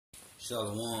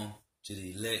Shalom to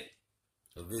the elect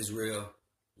of Israel,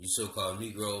 you so-called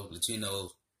Negroes, Latinos,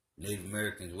 Native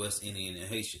Americans, West Indian, and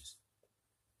Haitians.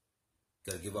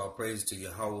 Got to give all praise to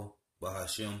Yahweh,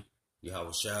 Bahashem,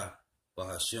 Yahweh Shah,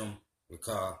 Bahashem,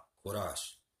 Rakah,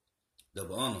 Kodash.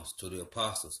 Double honors to the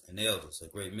apostles and elders, a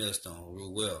great millstone who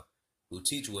rule well, who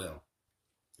teach well,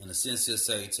 and a sincere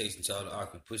salutation to all the ark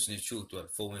and pushing the truth throughout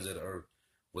the four winds of the earth,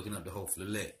 waking up the hopeful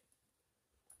elect.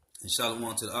 And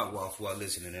shalom to the Akwaf who are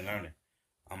listening and learning.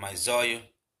 I'm Isaiah,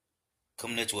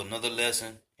 coming at you with another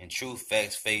lesson in truth,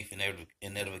 facts, faith,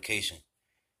 and edification.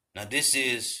 Now this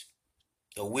is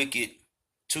a wicked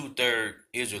two-third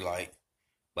Israelite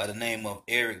by the name of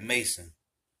Eric Mason.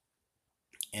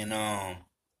 And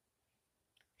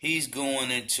he's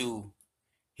going into,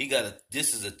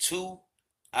 this is a 2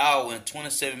 hour and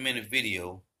 27-minute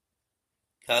video,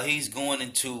 how he's going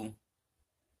into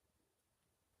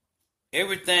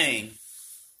everything,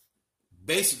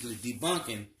 basically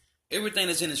debunking everything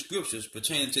that's in the scriptures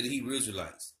pertaining to the Hebrew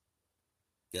Israelites.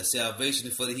 That salvation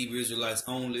is for the Hebrew Israelites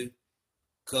only.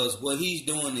 Because what he's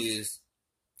doing is,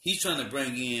 he's trying to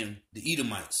bring in the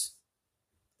Edomites.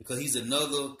 Because he's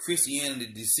another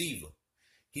Christianity deceiver.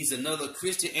 He's another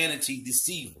Christianity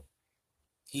deceiver.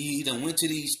 He done went to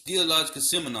these theological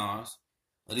seminars,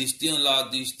 or these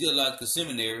theological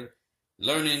seminary,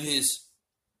 learning his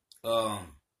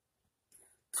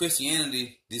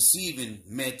Christianity deceiving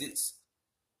methods,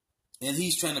 and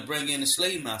he's trying to bring in the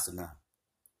slave master now.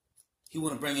 He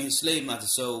want to bring in his slave master,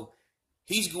 so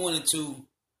he's going into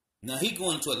a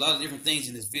lot of different things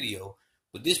in this video,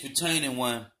 but this particular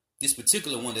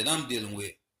one that I'm dealing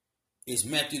with is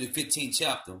Matthew the 15th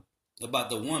chapter about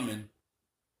the woman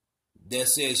that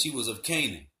said she was of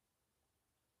Canaan.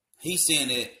 He's saying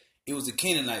that it was a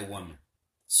Canaanite woman.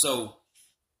 So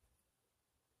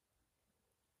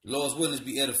Lord's willing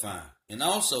be edifying. And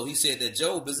also, he said that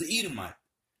Job is an Edomite.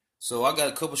 So I got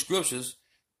a couple scriptures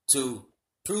to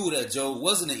prove that Job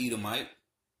wasn't an Edomite.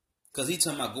 Because he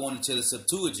talking about going into the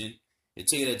Septuagint and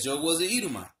tell you that Job was an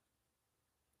Edomite.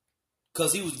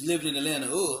 Because he was living in the land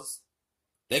of Uz.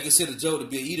 They considered Job to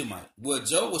be an Edomite. Well,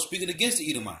 Job was speaking against the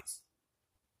Edomites.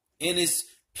 And there's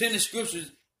plenty of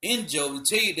scriptures in Job to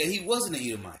tell you that he wasn't an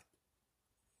Edomite.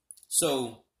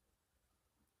 So,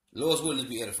 Lord's willing to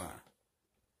be edifying.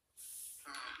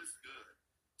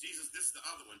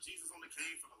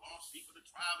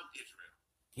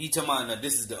 He talking about now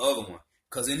this is the other one.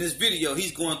 Because in this video,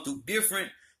 he's going through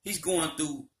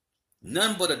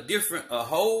a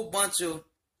whole bunch of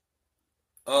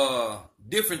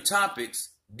different topics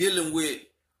dealing with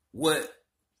what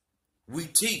we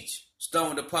teach.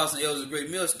 Starting with the Apostle and Elders of Great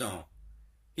Millstone.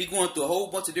 He's going through a whole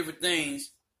bunch of different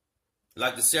things,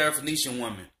 like the Syrophoenician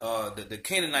woman, the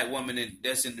Canaanite woman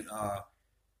that's in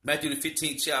Matthew the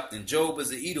 15th chapter, and Job is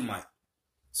an Edomite.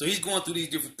 So he's going through these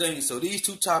different things. So these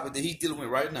two topics that he's dealing with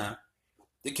right now,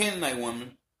 the Canaanite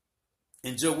woman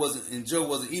and Job was an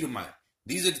Edomite.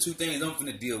 These are the two things I'm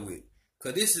finna deal with.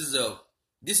 Cause this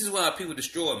is why people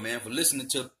destroy, man, for listening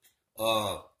to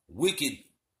wicked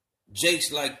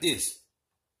jakes like this.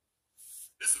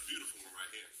 This is a beautiful one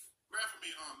right here. Grab for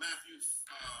me Matthew,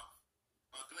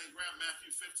 Glenn, grab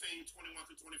Matthew 15, 21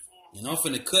 through 24. And I'm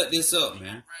finna cut this up,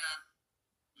 man. Grab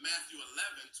Matthew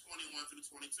 11, 21 through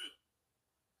 22.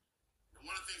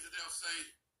 One of the things that they'll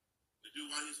say to do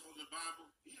while he's holding the Bible,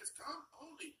 he has come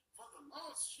only for the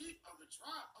lost sheep of the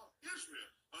tribe of Israel.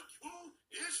 But who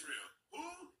Israel?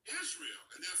 Who Israel?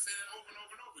 And they'll say that over and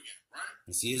over and over again, right?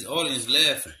 You see his audience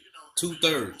laughing.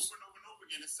 Two-thirds. Over and over and over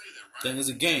again and say that, right? Think it's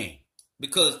a game.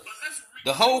 Because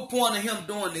the whole point of him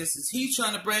doing this is he's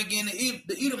trying to bring in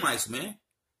the Edomites, man.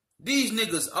 These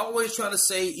niggas always try to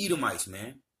say Edomites,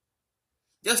 man.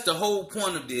 That's the whole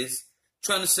point of this.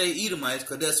 Trying to say Edomites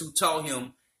because that's who taught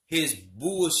him his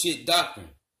bullshit doctrine.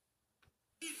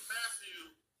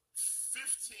 Matthew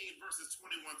 15 verses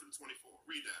 21 through 24.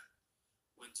 Read that.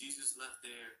 When Jesus left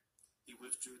there, he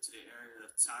withdrew to the area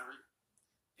of Tyre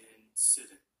and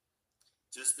Sidon.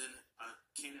 Just then a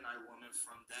Canaanite woman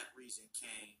from that region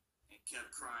came and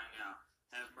kept crying out,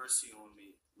 "Have mercy on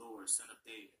me, Lord, son of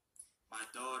David. My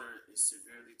daughter is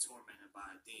severely tormented by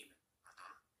a demon."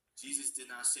 Jesus did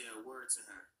not say a word to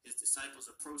her. His disciples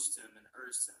approached him and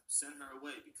urged him, "Send her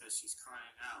away because she's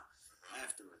crying out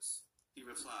after us." He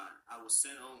replied, "I will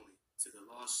send only to the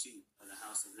lost sheep of the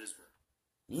house of Israel."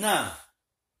 Nah.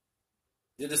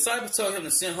 The disciples told him to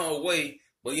send her away,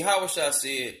 but Yahweh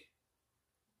said,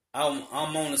 I'm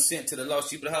only sent to the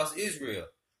lost sheep of the house of Israel.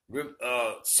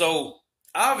 So,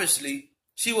 obviously,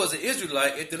 she was an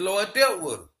Israelite if the Lord dealt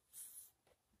with her.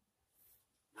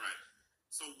 Right.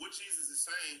 So what Jesus is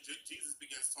saying, Jesus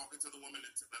begins talking to the woman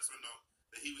and lets her know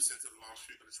that he was sent to the lost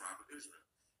sheep of the tribe of Israel.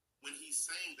 When he's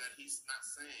saying that, he's not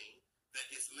saying that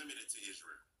it's limited to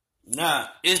Israel. Nah,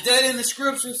 is that in the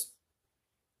scriptures?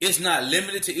 It's not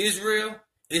limited to Israel.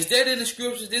 Is that in the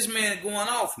scriptures? This man going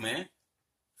off, man.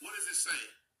 What does it say?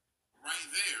 Right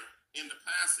there in the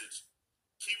passage.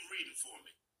 Keep reading for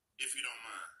me, if you don't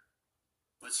mind.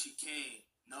 But she came,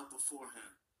 knelt before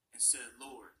him, and said,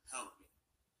 Lord, help me.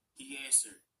 He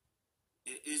answered,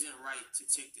 it isn't right to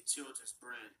take the children's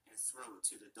bread and throw it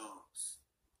to the dogs.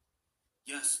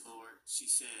 Yes, Lord, she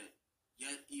said,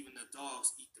 yet even the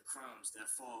dogs eat the crumbs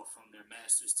that fall from their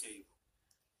master's table.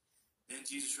 Then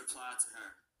Jesus replied to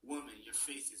her, Woman, your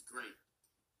faith is great.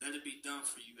 Let it be done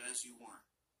for you as you want.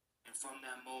 And from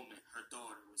that moment, her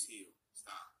daughter was healed.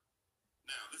 Stop.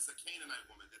 Now, this is a Canaanite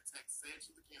woman. The text said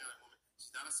she's a Canaanite woman.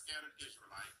 She's not a scattered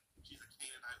Israelite. She's a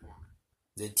Canaanite woman.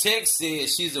 The text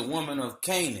says she's a woman of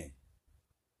Canaan.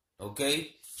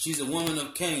 Okay? She's a woman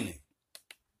of Canaan.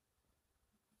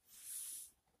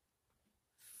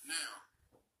 Now,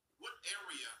 what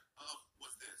area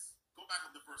was this? Go back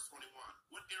up to verse 21.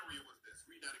 What area was this?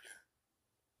 Read that again.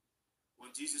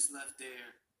 When Jesus left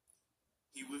there,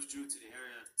 he withdrew to the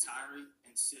area of Tyre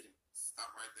and Sidon.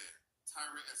 Stop right there.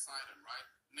 Tyre and Sidon, right?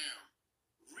 Now,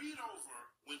 read over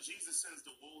when Jesus sends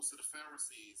the wolves to the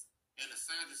Pharisees and the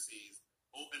Sadducees,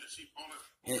 and the sheep.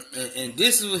 And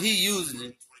this is what he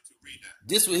using.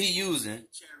 This is what he using.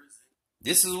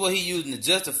 This is what he using to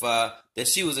justify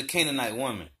that she was a Canaanite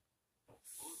woman.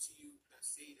 Woe to you,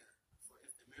 Deceiver, for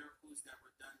if the miracles that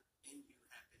were done in you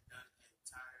had been done in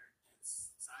Tyre and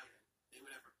Sidon, they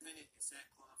would have repented in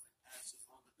sackcloth and ashes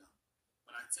long ago.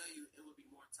 But I tell you, it would be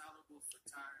more tolerable for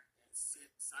Tyre and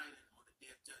Sidon on the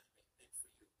day of judgment than for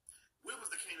you. Where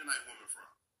was the Canaanite woman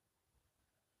from?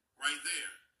 Right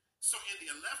there. So in the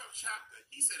 11th chapter,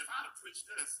 he said, if I'd have preached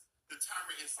this, the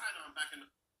Tyre and Sidon back in the...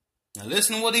 Now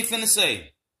listen to what he finna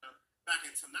say. Back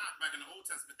in Tanakh, back in the Old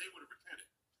Testament, they would have repented.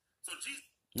 So Jesus...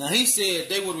 Now he said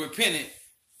they would have repented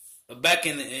back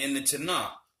in the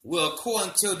Tanakh. Well,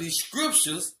 according to the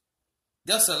scriptures,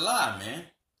 that's a lie, man.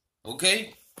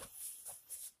 Okay?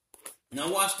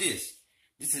 Now watch this.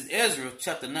 This is Ezra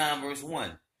chapter 9 verse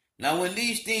 1. Now when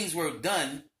these things were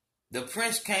done, the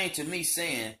prince came to me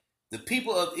saying, the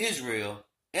people of Israel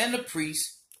and the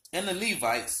priests and the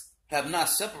Levites have not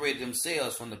separated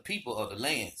themselves from the people of the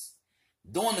lands,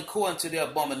 doing according to their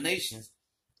abominations,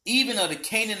 even of the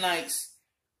Canaanites,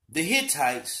 the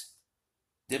Hittites,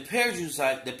 the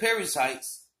Perizzites,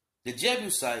 the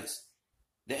Jebusites,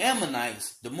 the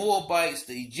Ammonites, the Moabites,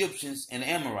 the Egyptians, and the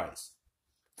Amorites.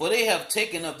 For they have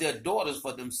taken up their daughters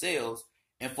for themselves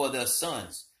and for their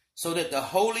sons, so that the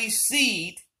holy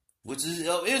seed, which is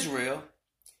of Israel,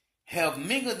 have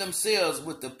mingled themselves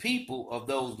with the people of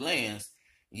those lands.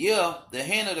 Yeah, the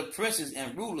hand of the princes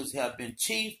and rulers have been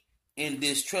chief in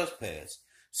this trespass.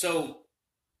 So,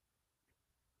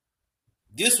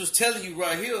 this was telling you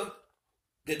right here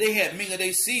that they had mingled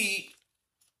their seed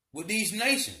with these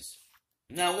nations.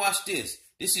 Now watch this.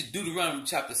 This is Deuteronomy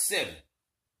chapter 7,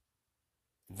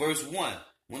 verse 1.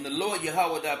 When the Lord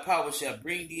Yahweh thy power shall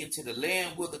bring thee into the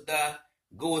land whither thou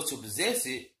goest to possess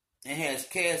it, and has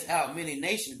cast out many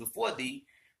nations before thee,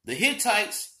 the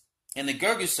Hittites, and the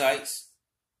Girgashites,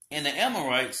 and the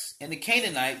Amorites, and the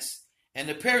Canaanites, and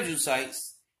the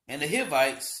Perizzites, and the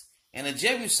Hivites, and the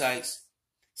Jebusites,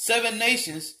 7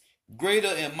 nations greater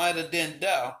and mightier than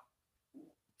thou.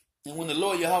 And when the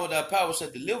Lord Yahweh thy power shall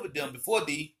deliver them before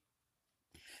thee,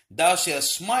 thou shalt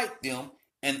smite them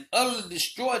and utterly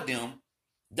destroy them.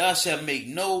 Thou shalt make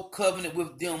no covenant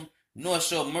with them, nor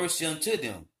show mercy unto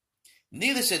them.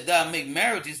 Neither shalt thou make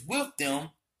marriages with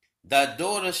them. Thy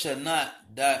daughters thou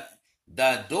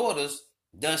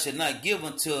shalt not give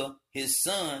unto his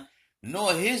son,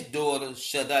 nor his daughters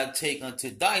shall thou take unto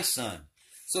thy son.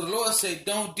 So the Lord said,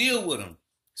 don't deal with them.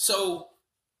 So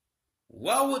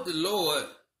why would the Lord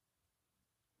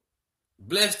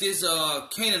bless this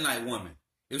Canaanite woman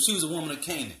if she was a woman of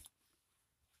Canaan?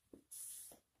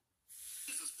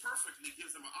 Jesus perfectly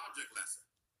gives them an object lesson.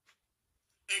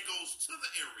 It goes to the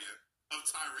area of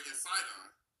Tyre and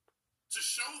Sidon to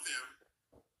show them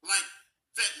like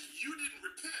that you didn't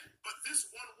repent, but this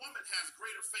one woman has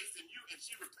greater faith than you, and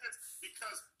she repents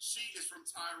because she is from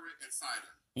Tyre and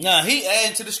Sidon. Nah, he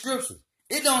adding to the scriptures.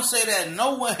 It don't say that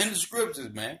nowhere in the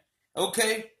scriptures, man.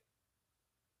 Okay?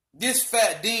 This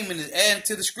fat demon is adding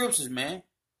to the scriptures, man.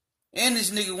 And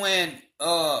this nigga wearing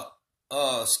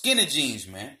skinny jeans,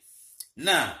 man.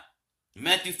 Now,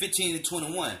 Matthew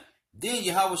 15:21. Then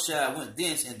Yahushua went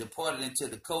thence and departed into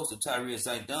the coast of Tyre and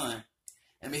Sidon.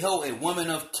 And behold, a woman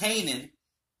of Canaan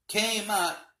came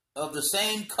out of the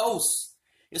same coast.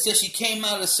 It says she came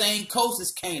out of the same coast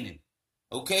as Canaan.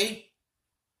 Okay?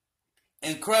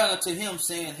 And cried unto him,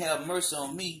 saying, have mercy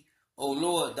on me, O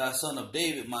Lord, thy son of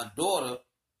David. My daughter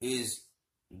is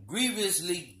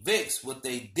grievously vexed with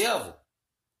a devil.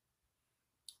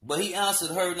 But he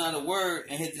answered her not a word,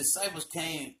 and his disciples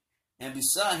came and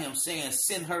beside him, saying,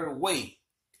 send her away,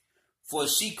 for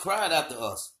she cried after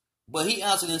us. But he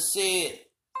answered and said,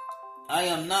 I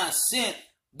am not sent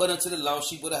but unto the lost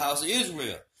sheep of the house of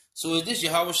Israel. So is this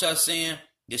Yahweh saying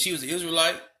that she was an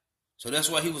Israelite? So that's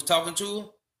why he was talking to her?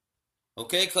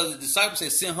 Okay, because the disciples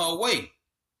said, send her away.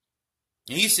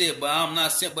 And he said, but I'm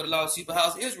not sent but the lost sheep of the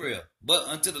house of Israel, but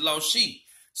unto the lost sheep.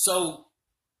 So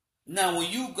now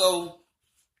when you go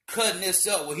cutting this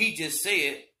up, what he just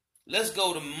said, let's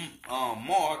go to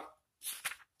Mark.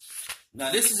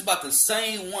 Now this is about the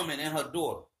same woman and her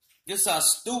daughter. This is how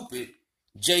stupid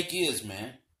Jake is,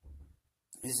 man.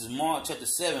 This is Mark chapter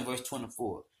 7, verse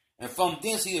 24. And from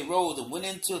thence he arose and went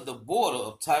into the border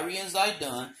of Tyre and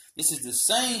Zidon. This is the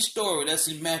same story that's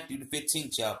in Matthew the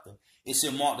 15th chapter. It's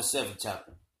in Mark the 7th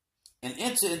chapter. And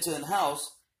entered into an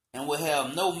house, and would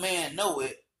have no man know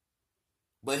it,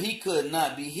 but he could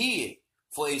not be hid.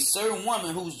 For a certain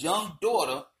woman whose young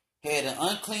daughter had an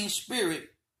unclean spirit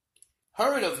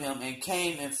heard of him and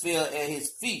came and fell at his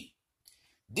feet.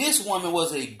 This woman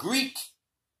was a Greek,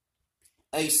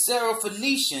 a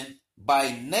Syrophoenician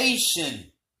by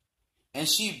nation, and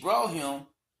she brought him,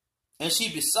 and she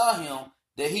besought him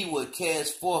that he would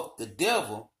cast forth the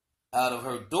devil out of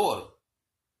her daughter.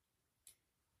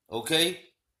 Okay?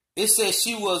 It says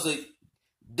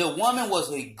the woman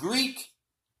was a Greek,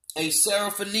 a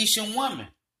Syrophoenician woman.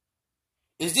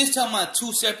 Is this talking about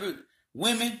two separate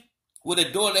women with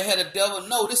a daughter that had a devil?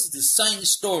 No, this is the same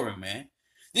story, man.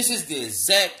 This is the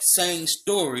exact same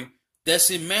story that's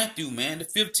in Matthew, man, the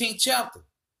 15th chapter.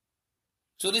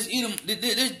 So this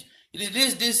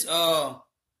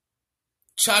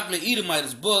chocolate Edomite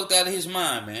is bugged out of his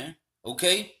mind, man.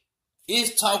 Okay?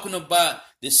 It's talking about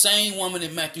the same woman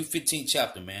in Matthew 15th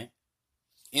chapter, man.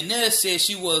 And there it says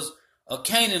she was a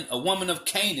woman of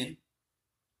Canaan.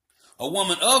 A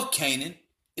woman of Canaan.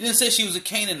 It didn't say she was a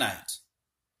Canaanite.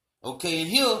 Okay, and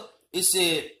here it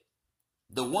said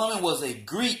the woman was a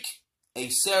Greek, a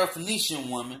Syrophoenician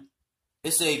woman.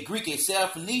 It said Greek, a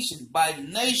Syrophoenician by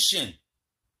nation.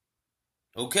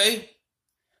 Okay?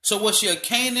 So was she a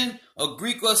Canaan, a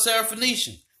Greek, or a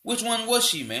Syrophoenician? Which one was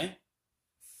she, man?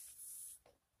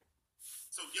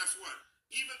 So guess what?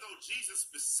 Even though Jesus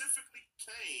specifically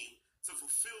came to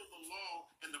fulfill the law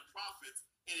and the prophets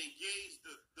and engage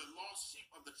the lost sheep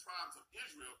of the tribes of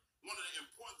Israel, one of the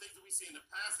important things that we see in the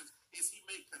passage is he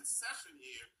made concession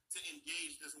here to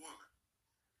engage this woman,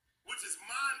 which is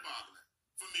mind-boggling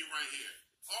for me right here.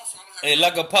 Also, I don't have hey,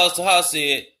 like Apostle House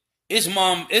said,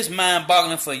 it's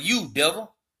mind-boggling for you,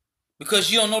 devil, because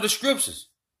you don't know the scriptures.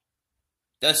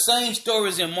 That same story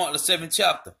is in Mark the 7th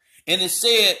chapter, and it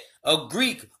said a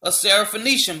Greek, a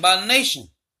Syrophoenician by nation.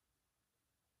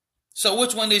 So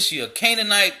which one is she, a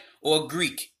Canaanite or a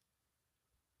Greek?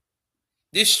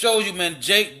 This shows you, man,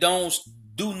 Jake don't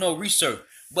do no research.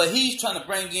 But he's trying to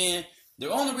bring in, the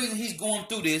only reason he's going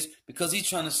through this, because he's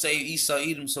trying to save Esau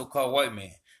Edom, so-called white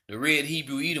man. The red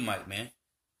Hebrew Edomite, man.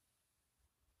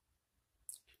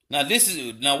 Now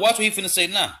watch what he finna say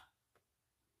now.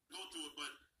 Go through it,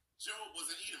 but Job was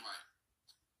an Edomite,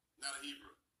 not a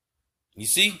Hebrew. You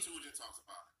see? Septuagint talks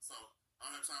about it. So I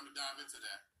don't have time to dive into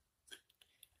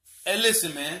that. Hey,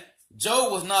 listen, man.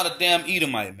 Job was not a damn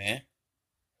Edomite, man.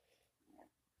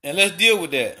 And let's deal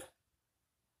with that.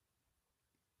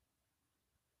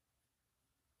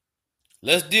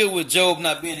 Let's deal with Job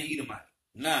not being an Edomite.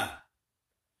 Now,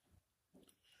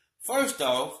 first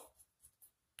off,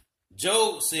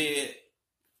 Job said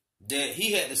that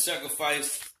he had to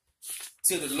sacrifice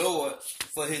to the Lord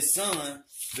for his son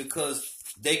because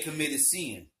they committed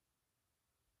sin.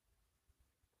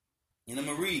 And I'm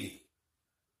going to read it.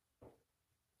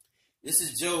 This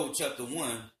is Job chapter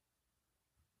 1,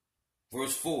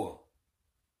 verse 4.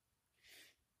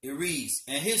 It reads,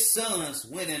 and his sons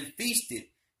went and feasted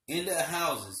in their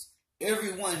houses,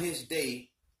 every one his day,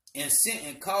 and sent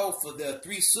and called for their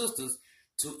three sisters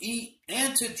to eat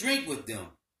and to drink with them.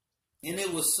 And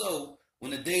it was so,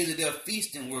 when the days of their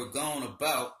feasting were gone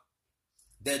about,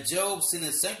 that Job sent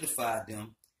and sanctified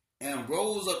them, and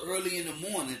rose up early in the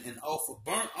morning and offered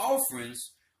burnt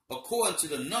offerings according to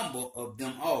the number of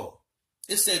them all.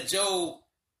 It said Job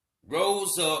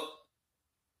rose up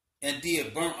and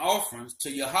did burnt offerings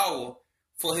to Yahweh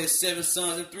for his 7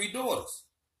 sons and 3 daughters.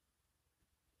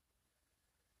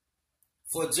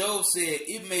 For Job said,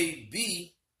 it may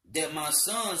be that my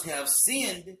sons have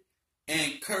sinned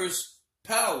and cursed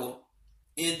power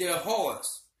in their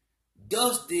hearts,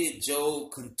 Thus did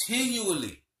Job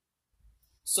continually.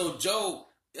 So Job,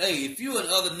 hey, if you're in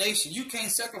other nation, you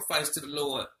can't sacrifice to the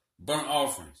Lord burnt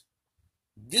offerings.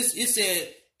 He said,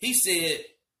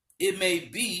 it may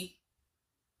be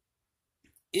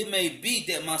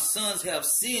that my sons have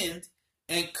sinned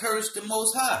and cursed the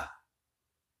Most High.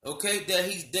 Okay,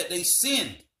 that they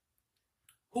sinned.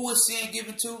 Who was sin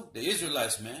given to? The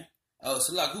Israelites, man.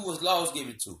 So like, who was laws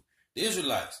given to? The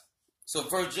Israelites. So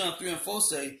 1 John 3 and 4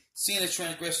 say, sin is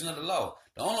transgression of the law.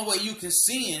 The only way you can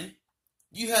sin,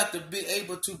 you have to be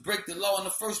able to break the law in the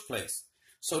first place.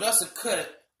 So that's a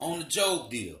cut on the Job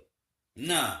deal.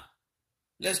 Now,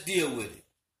 let's deal with it.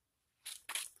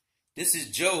 This is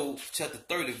Job chapter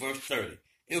 30, verse 30.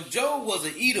 If Job was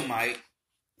an Edomite,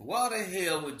 why the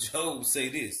hell would Job say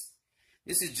this?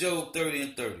 This is Job 30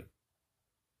 and 30.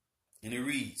 And it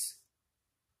reads,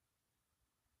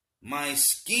 my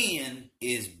skin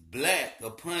is black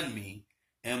upon me,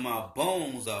 and my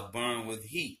bones are burned with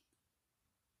heat.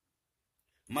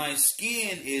 My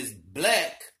skin is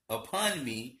black upon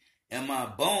me, and my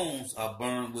bones are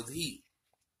burned with heat.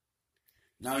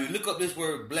 Now, you look up this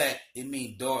word black, it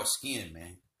means dark skin,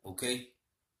 man. Okay?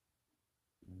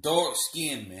 Dark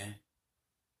skin, man.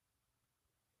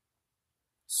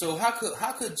 So how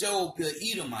could Job be an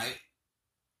Edomite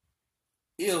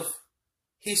if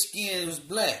his skin was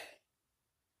black?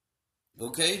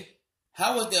 Okay?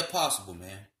 How is that possible,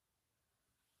 man?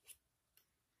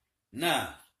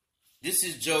 Now, this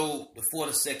is Job, the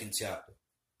 42nd chapter.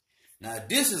 Now,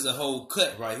 this is a whole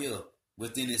cut right here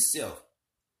within itself.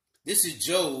 This is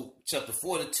Job chapter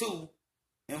 42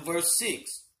 and verse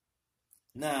 6.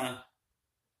 Now,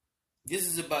 this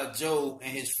is about Job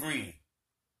and his friend.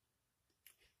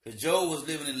 Because Job was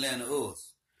living in the land of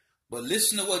Uz. But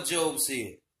listen to what Job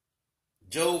said.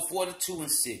 Job 42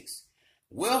 and 6.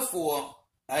 Wherefore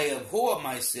I abhor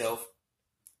myself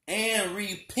and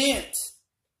repent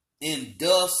in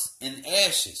dust and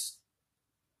ashes.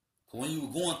 When you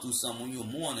were going through something, when you were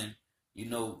mourning, you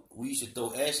know, we should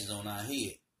throw ashes on our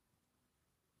head.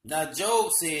 Now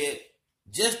Job said,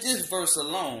 just this verse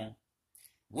alone,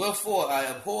 wherefore I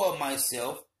abhor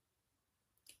myself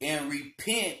and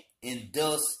repent in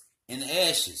dust and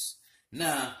ashes.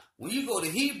 Now, when you go to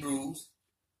Hebrews,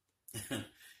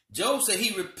 Job said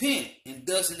he repent in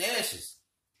dust and ashes.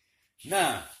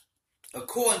 Now,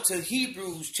 according to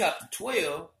Hebrews chapter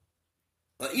 12,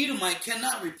 an Edomite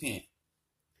cannot repent.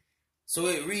 So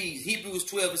it reads, Hebrews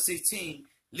 12 and 16,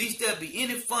 lest there be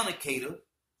any fornicator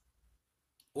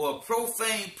or a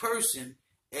profane person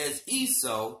as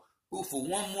Esau, who for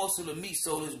one morsel of meat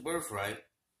sold his birthright.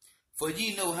 For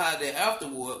ye know how that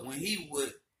afterward, when he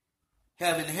would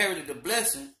have inherited the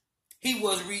blessing, he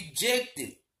was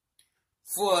rejected.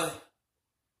 For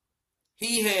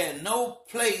he had no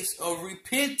place of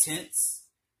repentance,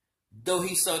 though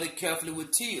he sought it carefully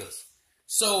with tears.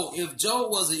 So if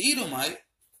Job was an Edomite,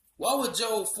 why would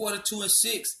Job 42 and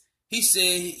 6, he said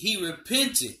he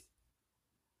repented?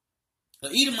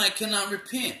 An Edomite cannot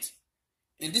repent.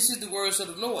 And this is the words of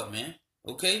the Lord, man.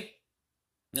 Okay?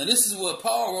 Now this is what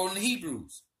Paul wrote in the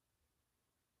Hebrews.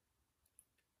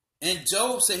 And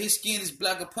Job said his skin is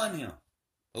black upon him.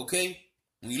 Okay?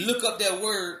 When you look up that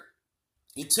word,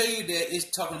 it tell you that it's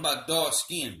talking about dark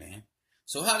skin, man.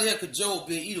 So how the hell could Job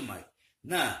be an Edomite?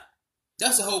 Nah,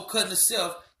 that's a whole cut in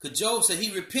itself, because Job said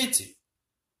he repented.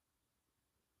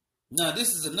 Now,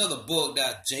 this is another bugged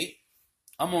out Jake.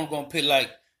 I'm only going to pay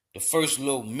like the first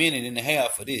little minute and a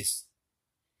half for this.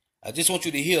 I just want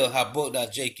you to hear how bugged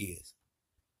out Jake is.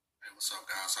 Hey, what's up,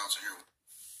 guys? How's it here?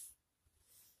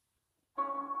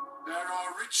 There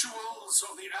are rituals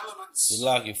of the elements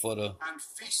and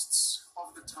feasts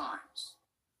of the times.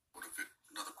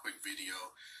 Another quick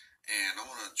video, and I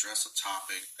want to address a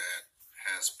topic that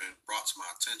has been brought to my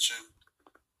attention,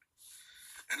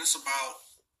 and it's about,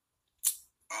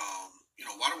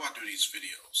 why do I do these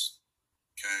videos?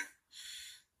 Okay,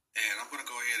 and I'm going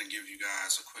to go ahead and give you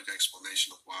guys a quick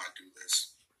explanation of why I do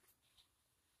this,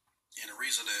 and the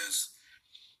reason is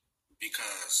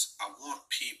because I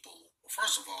want people.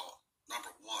 First of all,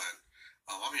 number one,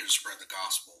 I'm here to spread the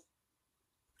gospel.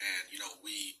 And,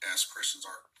 we as Christians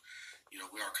are,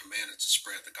 we are commanded to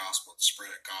spread the gospel, to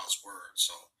spread God's word.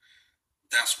 So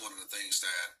that's one of the things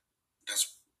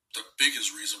that's the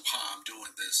biggest reason why I'm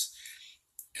doing this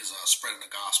is spreading the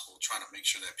gospel, trying to make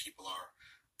sure that people are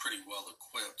pretty well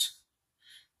equipped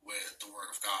with the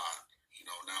word of God.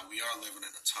 Now we are living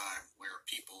in a time where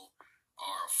people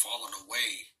are falling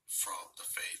away from the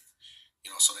faith.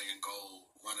 So they can go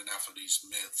running after these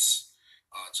myths,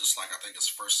 just like I think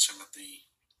it's 1 Timothy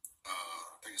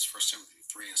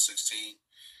 3 and 16.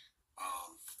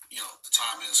 the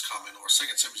time is coming, or 2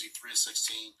 Timothy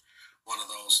 3:16, one of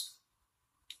those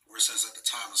where it says that the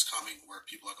time is coming where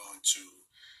people are going to,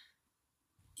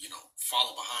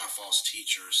 follow behind false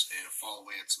teachers and fall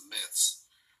away into myths,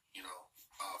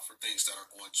 for things that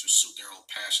are going to suit their own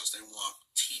passions. They want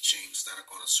teachings that are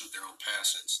going to suit their own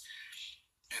passions.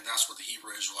 And that's what the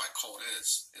Hebrew Israelite cult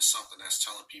is. It's something that's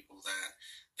telling people that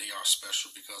they are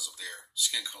special because of their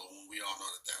skin color, when we all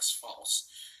know that that's false.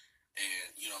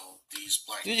 And, these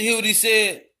black... Did you hear what he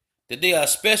said? That they are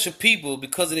special people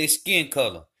because of their skin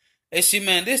color. Hey, see,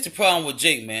 man, this the problem with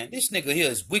Jake, man. This nigga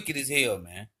here is wicked as hell,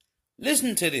 man.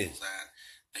 Listen to this. That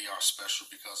they are special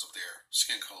because of their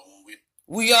skin color. When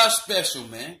we are special,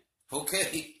 man.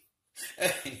 Okay?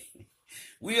 Hey,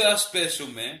 we are special,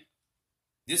 man.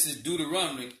 This is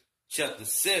Deuteronomy chapter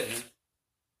 7.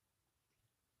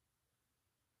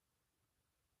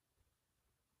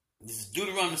 This is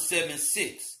Deuteronomy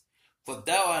 7:6. For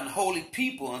thou art an holy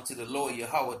people unto the Lord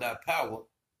Yahweh thy power.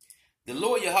 The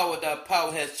Lord Yahweh thy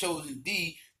power has chosen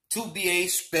thee to be a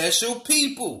special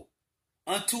people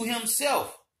unto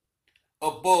himself,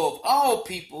 above all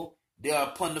people that are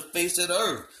upon the face of the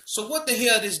earth. So what the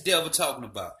hell this devil talking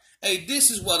about? Hey, this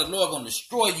is why the Lord gonna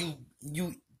destroy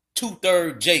you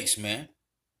 2/3 Jakes, man.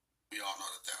 We all know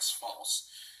that that's false.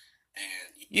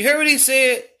 And you heard what he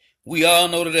said? We all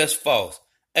know that that's false.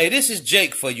 Hey, this is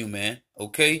Jake for you, man.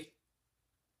 Okay?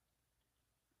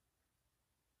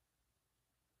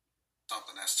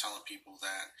 Something that's telling people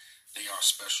that they are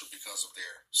special because of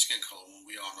their skin color, when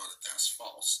we all know that that's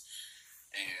false.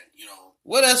 And,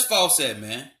 Well, that's false at,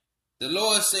 man. The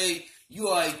Lord say you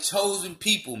are a chosen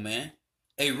people, man.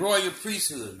 A royal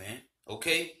priesthood, man.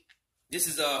 Okay? This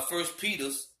is 1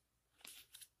 Peter's.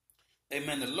 Hey,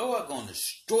 man, the Lord gonna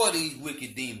destroy these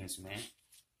wicked demons, man.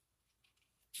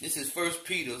 This is 1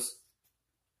 Peter's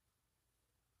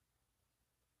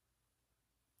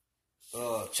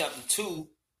chapter 2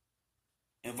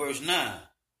 and verse 9.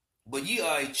 But ye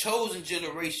are a chosen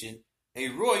generation, a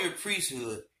royal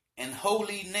priesthood, and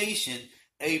holy nation,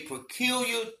 a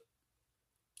peculiar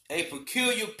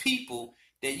people,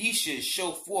 that ye should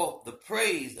show forth the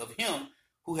praise of him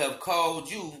who have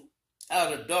called you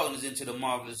out of darkness into the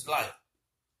marvelous light,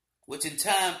 which in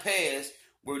time past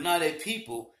were not a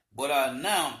people, but are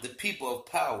now the people of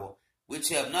power, which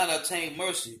have not obtained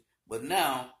mercy, but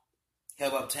now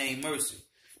have obtained mercy.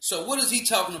 So what is he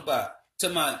talking about?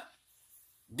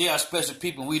 They are special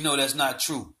people, and we know that's not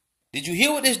true. Did you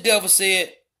hear what this devil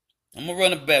said? I'm going to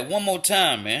run it back one more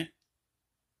time, man.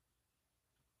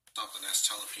 Something that's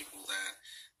telling people that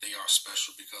they are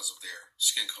special because of their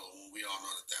skin color, when we all know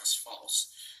that that's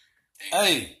false. And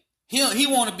hey, he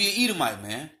want to be an Edomite,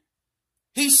 man.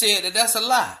 He said that that's a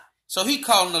lie. So he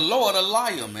calling the Lord a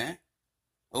liar, man.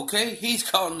 Okay? He's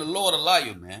calling the Lord a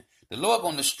liar, man. The Lord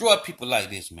going to destroy people like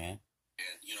this, man.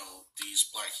 And, these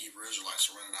black Hebrew Israelites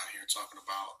are running out here talking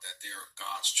about that they're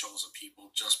God's chosen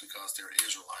people just because they're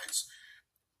Israelites.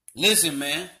 Listen,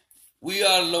 man. We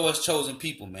are the Lord's chosen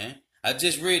people, man. I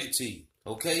just read it to you.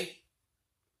 Okay?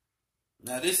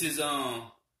 Now this is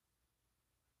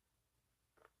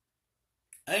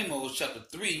Amos chapter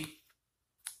 3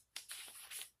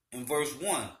 and verse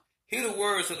 1. Hear the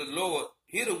words of the Lord.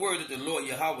 Hear the word that the Lord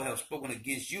Yahweh have spoken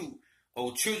against you,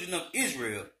 O children of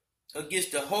Israel,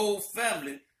 against the whole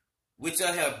family which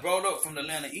I have brought up from the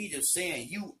land of Egypt, saying,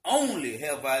 you only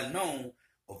have I known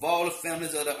of all the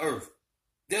families of the earth.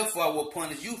 Therefore I will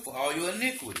punish you for all your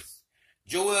iniquities.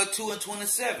 Joel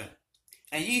 2:27.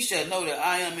 And ye shall know that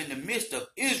I am in the midst of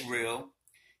Israel,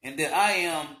 and that I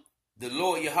am the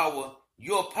Lord Yahweh,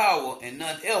 your power, and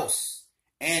none else.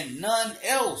 And none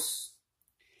else.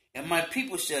 And my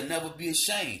people shall never be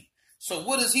ashamed. So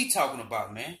what is he talking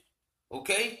about, man?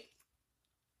 Okay?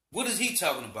 What is he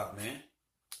talking about, man?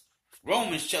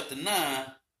 Romans chapter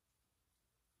 9,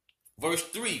 verse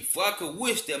 3. For I could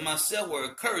wish that myself were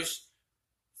accursed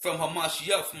from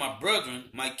Hamashiach, for my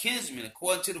brethren, my kinsmen,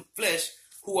 according to the flesh,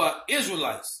 who are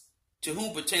Israelites, to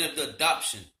whom pertaineth the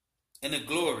adoption, and the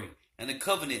glory, and the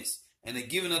covenants, and the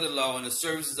giving of the law, and the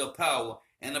services of power,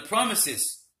 and the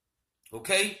promises.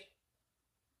 Okay?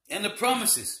 And the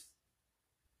promises.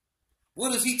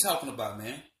 What is he talking about,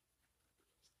 man?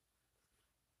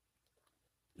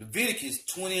 Leviticus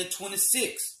 20 and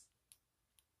 26.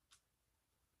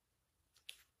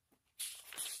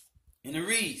 And it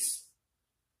reads,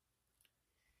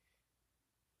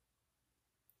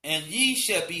 and ye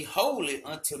shall be holy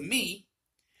unto me,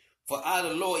 for I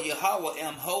the Lord Yahweh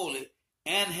am holy,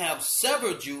 and have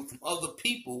severed you from other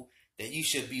people, that ye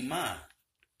should be mine.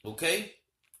 Okay?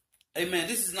 Hey man,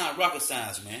 this is not rocket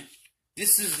science, man.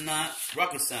 This is not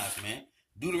rocket science, man.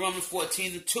 Deuteronomy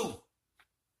 14 and 2.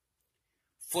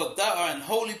 For thou art an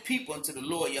holy people unto the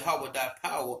Lord Yahweh thy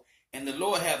power, and the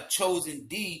Lord hath chosen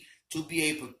thee to be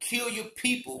a peculiar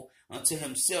people unto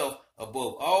himself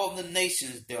above all the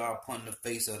nations that are upon the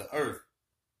face of the earth.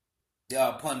 They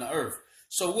are upon the earth.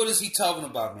 So what is he talking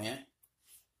about, man?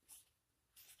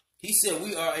 He said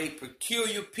we are a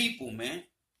peculiar people, man.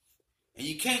 And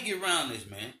you can't get around this,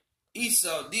 man.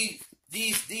 Esau,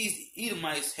 these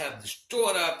Edomites have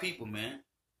destroyed our people, man.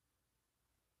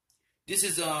 This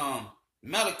is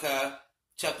Malachi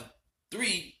chapter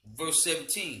 3, verse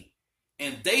 17.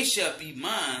 And they shall be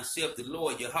mine, saith the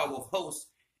Lord Yahweh of hosts.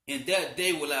 In that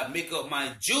day will I make up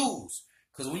my Jews.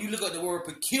 Because when you look at the word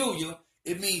peculiar,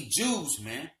 it means Jews,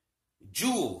 man.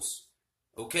 Jewels.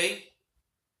 Okay?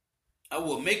 I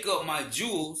will make up my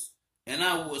jewels, and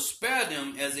I will spare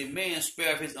them as a man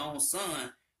spareth his own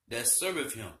son that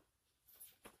serveth him.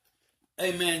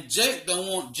 Hey, man, Jake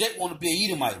want to be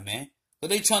an Edomite, man. But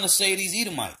they trying to say these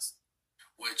Edomites.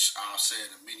 Which I've said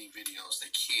in many videos they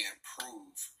can't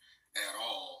prove at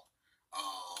all,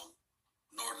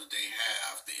 nor do they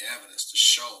have the evidence to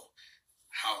show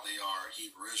how they are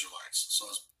Hebrew Israelites. So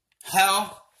it's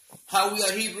how we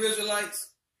are Hebrew Israelites?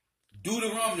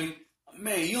 Deuteronomy,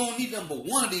 man, you don't need them but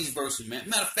one of these verses, man.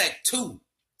 Matter of fact, two.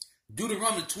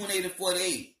 Deuteronomy 28 and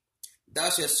 48. Thou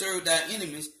shalt serve thy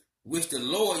enemies, which the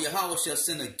Lord Yahweh shall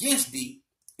send against thee,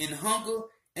 in hunger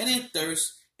and in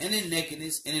thirst and in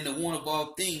nakedness and in the want of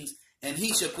all things, and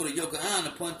he shall put a yoke of iron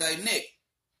upon thy neck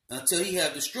until he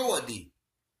have destroyed thee.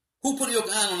 Who put a yoke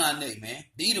of iron on our neck, man?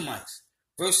 The Edomites.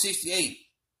 Verse 68.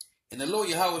 And the Lord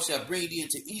Yahweh shall bring thee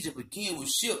into Egypt again with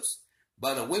ships,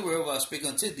 by the way whereof I speak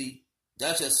unto thee.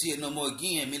 Thou shalt see it no more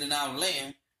again, meaning our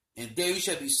land, and there you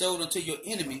shall be sold unto your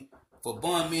enemy for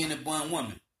bondmen and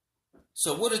bondwomen.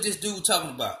 So what is this dude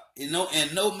talking about? And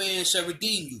no man shall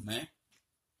redeem you, man.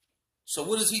 So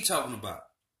what is he talking about?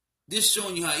 This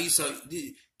showing you how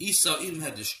Esau Edom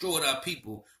had destroyed our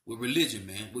people with religion,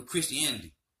 man, with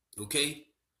Christianity. Okay?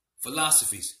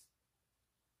 Philosophies.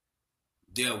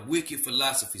 They are wicked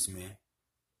philosophies, man.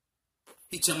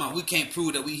 He talking about we can't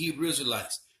prove that we Hebrew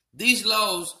Israelites. These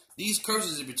laws, these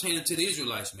curses are pertaining to the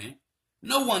Israelites, man.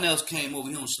 No one else came over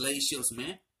here on slave ships,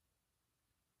 man.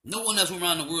 No one else went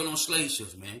around the world on slave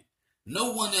ships, man.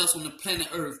 No one else on the planet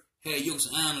Earth had yokes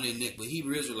of iron on their neck but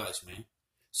Hebrew Israelites, man.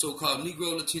 So-called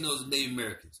Negro, Latinos, and Native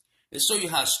Americans. It show you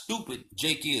how stupid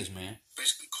Jake is, man.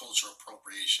 Basically cultural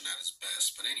appropriation at its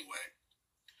best. But anyway,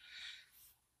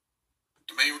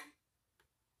 the main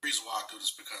reason why I do this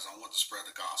is because I want to spread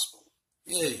the gospel.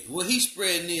 Yeah, what he's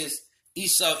spreading is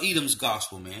Esau Edom's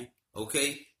gospel, man.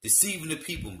 Okay? Deceiving the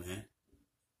people, man.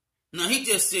 Now, he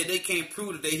just said they can't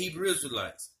prove that they Hebrew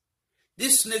Israelites.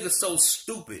 This nigga so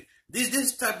stupid.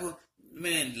 This type of,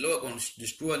 man, the Lord gonna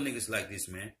destroy niggas like this,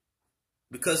 man.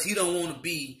 Because he don't want to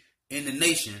be in the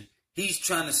nation. He's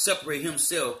trying to separate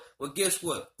himself. Well, guess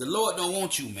what? The Lord don't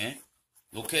want you, man.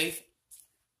 Okay?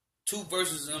 2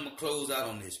 verses and I'm going to close out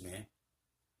on this, man.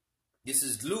 This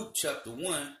is Luke chapter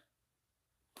 1.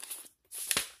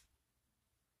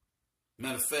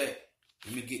 Matter of fact,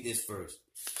 let me get this first.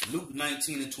 Luke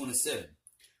 19 and 27.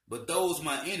 But those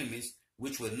my enemies,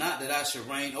 which were not that I should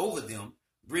reign over them,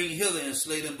 bring hither and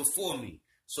slay them before me.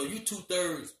 So you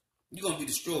 2/3, you're going to be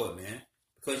destroyed, man.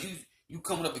 Because you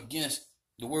coming up against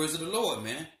the words of the Lord,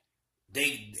 man.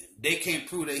 They can't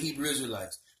prove they Hebrew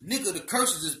Israelites. Nigga, the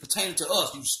curses is pertaining to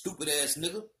us, you stupid ass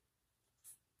nigga.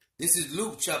 This is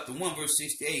Luke chapter 1 verse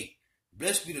 68.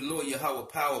 Blessed be the Lord Yahweh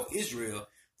power of Israel,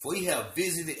 for he hath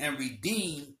visited and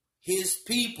redeemed his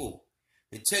people.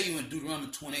 They tell you in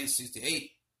Deuteronomy 28 and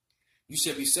 68, you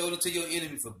shall be sold unto your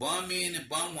enemy for bondmen and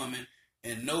bondwomen,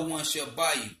 and no one shall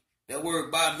buy you. That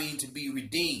word buy means to be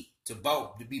redeemed, to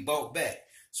be bought back.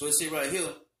 So it say right here,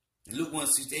 in Luke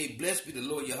 1:68, blessed be the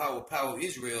Lord Yahweh power of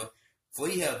Israel, for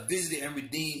he hath visited and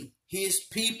redeemed his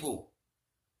people.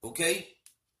 Okay?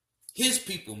 His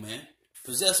people, man.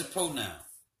 Possessive pronoun.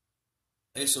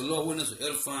 Hey, so Lord, witness are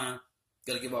edifying.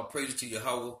 Gotta give our praises to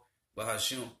Yahweh,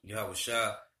 Bahashim, Yahweh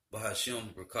Shah,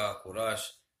 Bahashim, Rakah, Korash.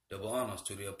 Double honors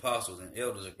to the apostles and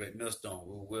elders of Great Millstone,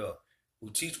 who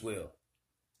teach well.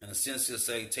 And a sincere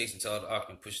salutation to all the ark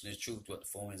and pushing this truth throughout the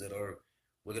four winds of the earth,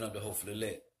 waking up the hope for the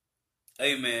elect.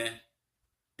 Hey, man,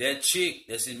 that chick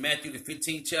that's in Matthew the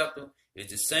 15th chapter is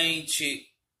the same chick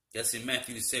that's in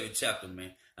Matthew the 7th chapter,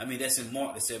 man. I mean, that's in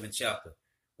Mark the 7th chapter,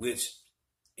 which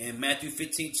in Matthew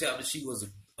 15th chapter, she was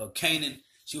a Canaan.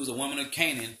 She was a woman of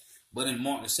Canaan, but in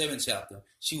Mark the 7th chapter,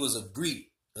 she was a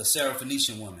Greek, a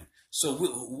Syrophoenician woman. So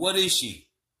what is she?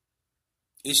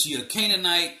 Is she a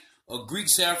Canaanite, a Greek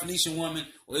Syrophoenician woman,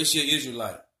 or is she an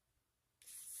Israelite?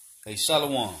 Hey,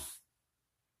 Shalom.